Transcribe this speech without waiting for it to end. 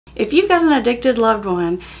If you've got an addicted loved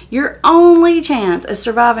one, your only chance of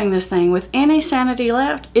surviving this thing with any sanity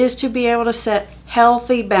left is to be able to set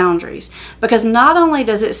healthy boundaries, because not only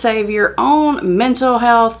does it save your own mental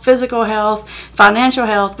health, physical health, financial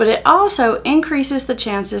health, but it also increases the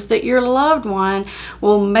chances that your loved one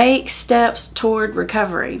will make steps toward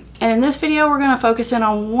recovery. And in this video, we're going to focus in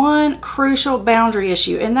on one crucial boundary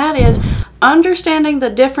issue, and that is understanding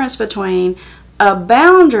the difference between a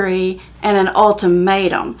boundary and an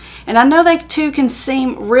ultimatum. And I know they two can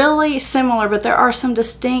seem really similar, but there are some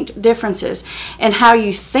distinct differences in how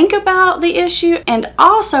you think about the issue and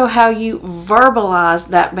also how you verbalize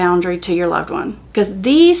that boundary to your loved one. Because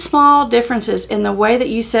these small differences in the way that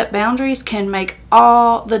you set boundaries can make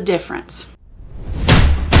all the difference.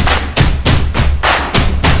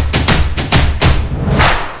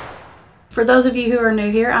 For those of you who are new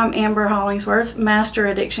here, I'm Amber Hollingsworth, Master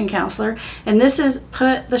Addiction Counselor, and this is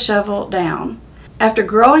Put the Shovel Down. After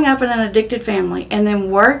growing up in an addicted family and then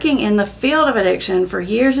working in the field of addiction for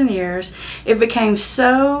years and years, it became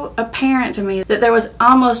so apparent to me that there was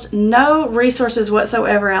almost no resources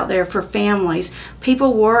whatsoever out there for families,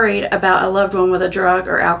 people worried about a loved one with a drug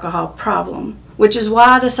or alcohol problem. Which is why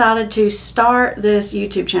I decided to start this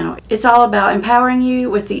YouTube channel. It's all about empowering you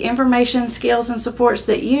with the information, skills, and supports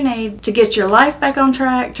that you need to get your life back on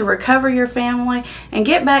track, to recover your family, and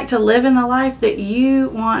get back to living the life that you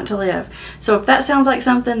want to live. So if that sounds like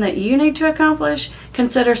something that you need to accomplish,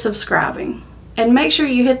 consider subscribing. And make sure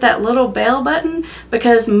you hit that little bell button,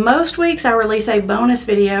 because most weeks I release a bonus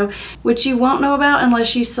video which you won't know about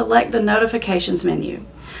unless you select the notifications menu.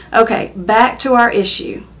 Okay, back to our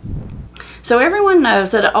issue. So everyone knows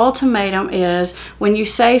that an ultimatum is when you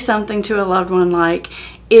say something to a loved one like,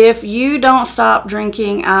 if you don't stop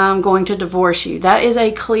drinking, I'm going to divorce you. That is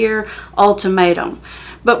a clear ultimatum.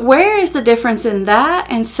 But where is the difference in that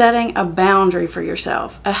and setting a boundary for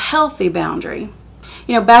yourself, a healthy boundary?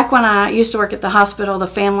 You know, back when I used to work at the hospital, the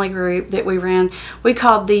family group that we ran, we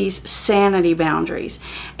called these sanity boundaries.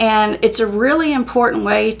 And it's a really important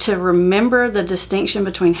way to remember the distinction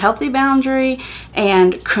between healthy boundary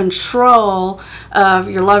and control of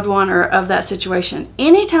your loved one or of that situation.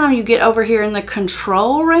 Anytime you get over here in the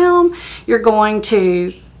control realm, you're going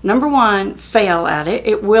to, number one, fail at it.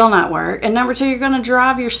 It will not work. And number two, you're going to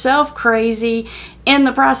drive yourself crazy in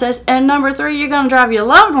the process. And number three, you're going to drive your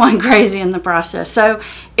loved one crazy in the process. So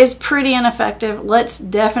it's pretty ineffective. Let's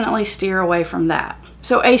definitely steer away from that.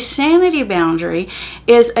 So a sanity boundary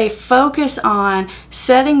is a focus on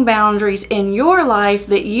setting boundaries in your life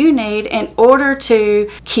that you need in order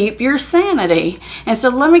to keep your sanity. And so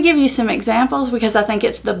let me give you some examples, because I think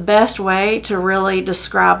it's the best way to really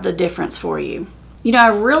describe the difference for you. You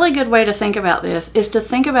know, a really good way to think about this is to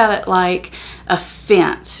think about it like a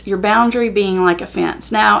fence, your boundary being like a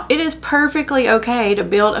fence. Now, it is perfectly okay to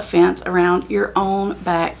build a fence around your own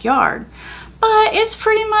backyard, but it's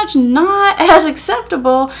pretty much not as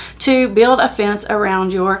acceptable to build a fence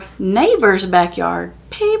around your neighbor's backyard.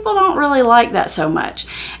 People don't really like that so much.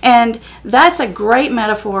 And that's a great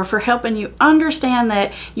metaphor for helping you understand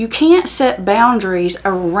that you can't set boundaries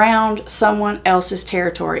around someone else's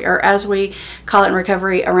territory, or as we call it in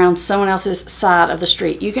recovery, around someone else's side of the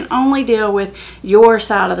street. You can only deal with your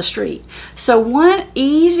side of the street. So one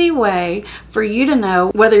easy way for you to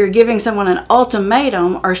know whether you're giving someone an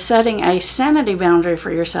ultimatum or setting a sanity boundary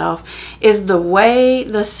for yourself is the way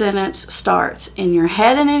the sentence starts in your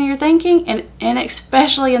head and in your thinking, and especially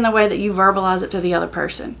in the way that you verbalize it to the other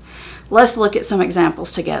person. Let's look at some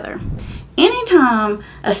examples together. Anytime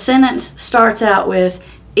a sentence starts out with,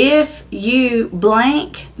 if you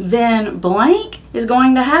blank, then blank is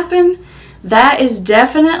going to happen, that is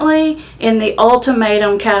definitely in the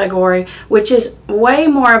ultimatum category, which is way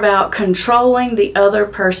more about controlling the other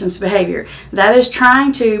person's behavior. That is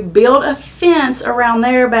trying to build a fence around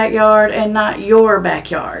their backyard and not your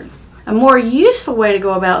backyard. A more useful way to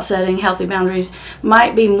go about setting healthy boundaries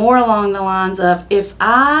might be more along the lines of, if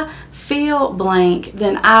I feel blank,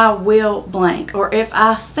 then I will blank. Or if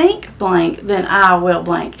I think blank, then I will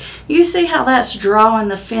blank. You see how that's drawing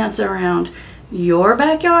the fence around your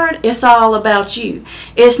backyard? It's all about you.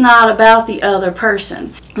 It's not about the other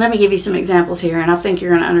person. Let me give you some examples here, and I think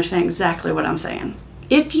you're going to understand exactly what I'm saying.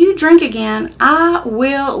 If you drink again, I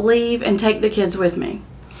will leave and take the kids with me.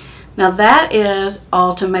 Now that is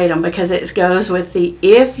ultimatum, because it goes with the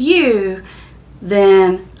if you,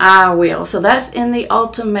 then I will. So that's in the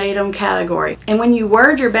ultimatum category. And when you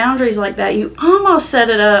word your boundaries like that, you almost set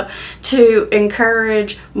it up to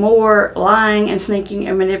encourage more lying and sneaking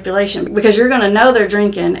and manipulation, because you're going to know they're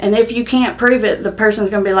drinking. And if you can't prove it, the person's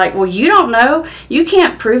going to be like, well, you don't know, you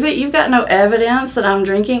can't prove it, you've got no evidence that I'm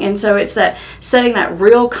drinking. And so it's that setting that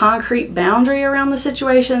real concrete boundary around the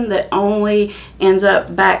situation that only ends up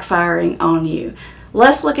backfiring on you.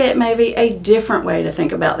 Let's look at maybe a different way to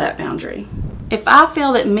think about that boundary. If I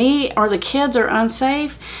feel that me or the kids are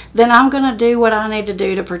unsafe, then I'm going to do what I need to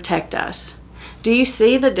do to protect us. Do you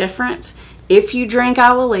see the difference? If you drink,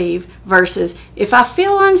 I will leave, versus if I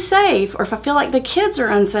feel unsafe or if I feel like the kids are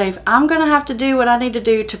unsafe, I'm going to have to do what I need to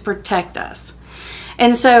do to protect us.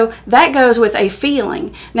 And so that goes with a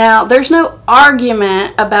feeling. Now, there's no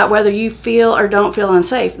argument about whether you feel or don't feel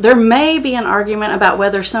unsafe. There may be an argument about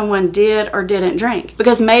whether someone did or didn't drink,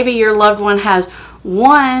 because maybe your loved one has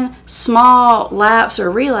one small lapse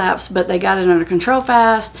or relapse, but they got it under control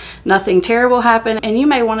fast, nothing terrible happened, and you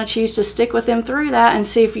may want to choose to stick with them through that and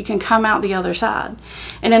see if you can come out the other side.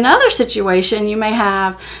 In another situation, you may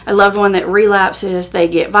have a loved one that relapses, they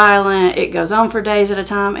get violent, it goes on for days at a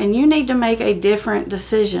time, and you need to make a different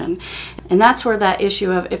decision. And that's where that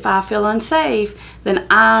issue of, if I feel unsafe, then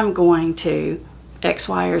I'm going to X,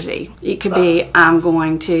 Y, or Z. It could be, I'm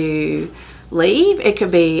going to leave. It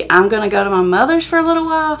could be, I'm going to go to my mother's for a little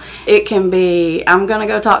while. It can be, I'm going to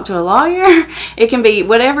go talk to a lawyer. It can be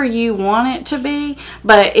whatever you want it to be,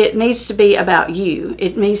 but it needs to be about you.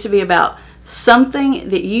 It needs to be about something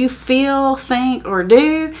that you feel, think, or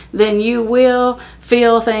do. Then you will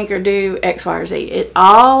feel, think, or do X, Y, or Z.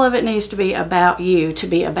 All of it needs to be about you to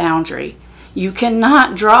be a boundary. You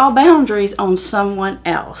cannot draw boundaries on someone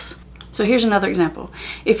else. So here's another example.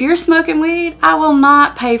 If you're smoking weed, I will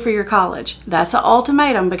not pay for your college. That's an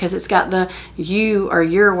ultimatum, because it's got the you or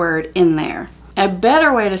your word in there. A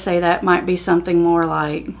better way to say that might be something more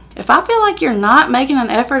like, if I feel like you're not making an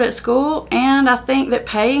effort at school and I think that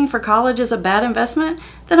paying for college is a bad investment,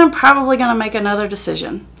 then I'm probably going to make another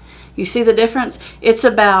decision. You see the difference? It's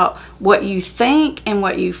about what you think and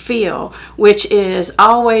what you feel, which is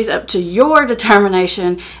always up to your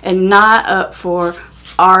determination and not up for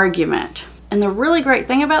argument. And the really great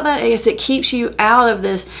thing about that is it keeps you out of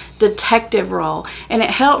this detective role, and it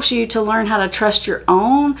helps you to learn how to trust your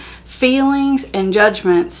own feelings and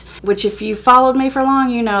judgments, which, if you followed me for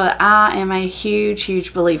long, you know that I am a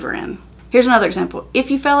huge believer in. Here's another example.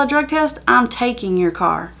 If you fail a drug test, I'm taking your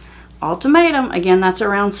car. Ultimatum, again, that's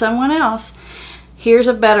around someone else. Here's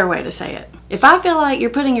a better way to say it. If I feel like you're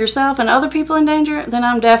putting yourself and other people in danger, then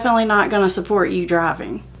I'm definitely not going to support you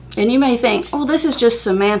driving. And you may think, oh, this is just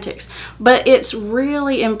semantics, but it's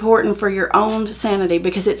really important for your own sanity,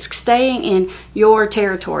 because it's staying in your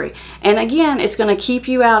territory. And again, it's going to keep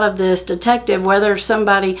you out of this detective whether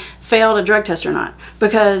somebody failed a drug test or not,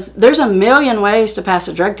 because there's a million ways to pass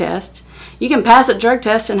a drug test. You can pass a drug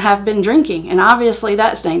test and have been drinking, and obviously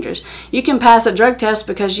that's dangerous. You can pass a drug test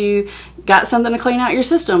because you got something to clean out your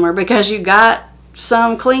system, or because you got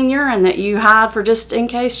some clean urine that you hide for just in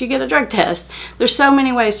case you get a drug test. There's so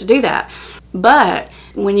many ways to do that. But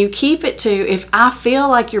when you keep it to, if I feel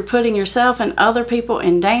like you're putting yourself and other people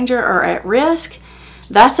in danger or at risk,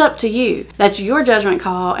 that's up to you. That's your judgment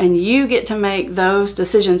call, and you get to make those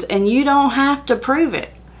decisions, and you don't have to prove it.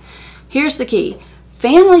 Here's the key.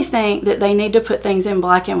 Families think that they need to put things in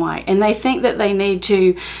black and white, and they think that they need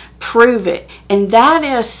to prove it. And that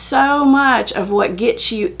is so much of what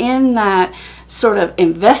gets you in that sort of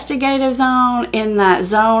investigative zone, in that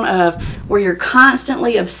zone of where you're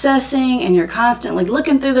constantly obsessing and you're constantly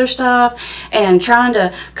looking through their stuff and trying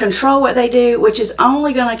to control what they do, which is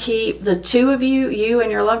only going to keep the two of you, you and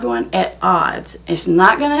your loved one, at odds. It's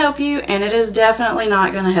not going to help you, and it is definitely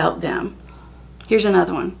not going to help them. Here's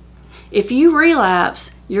another one. If you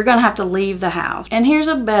relapse, you're going to have to leave the house. And here's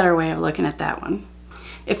a better way of looking at that one.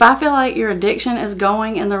 If I feel like your addiction is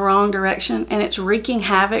going in the wrong direction and it's wreaking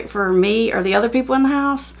havoc for me or the other people in the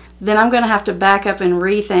house, then I'm going to have to back up and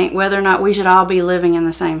rethink whether or not we should all be living in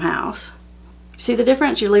the same house. See the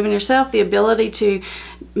difference? You're leaving yourself the ability to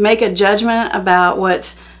make a judgment about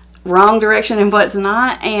what's wrong direction and what's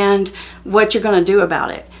not, and what you're going to do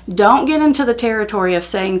about it. Don't get into the territory of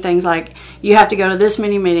saying things like, you have to go to this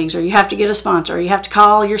many meetings, or you have to get a sponsor, or you have to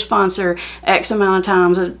call your sponsor X amount of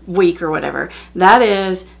times a week, or whatever. That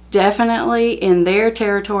is definitely in their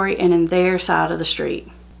territory and in their side of the street.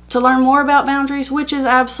 To learn more about boundaries, which is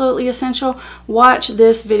absolutely essential, watch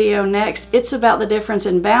this video next. It's about the difference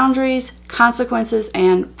in boundaries, consequences,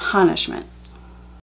 and punishment.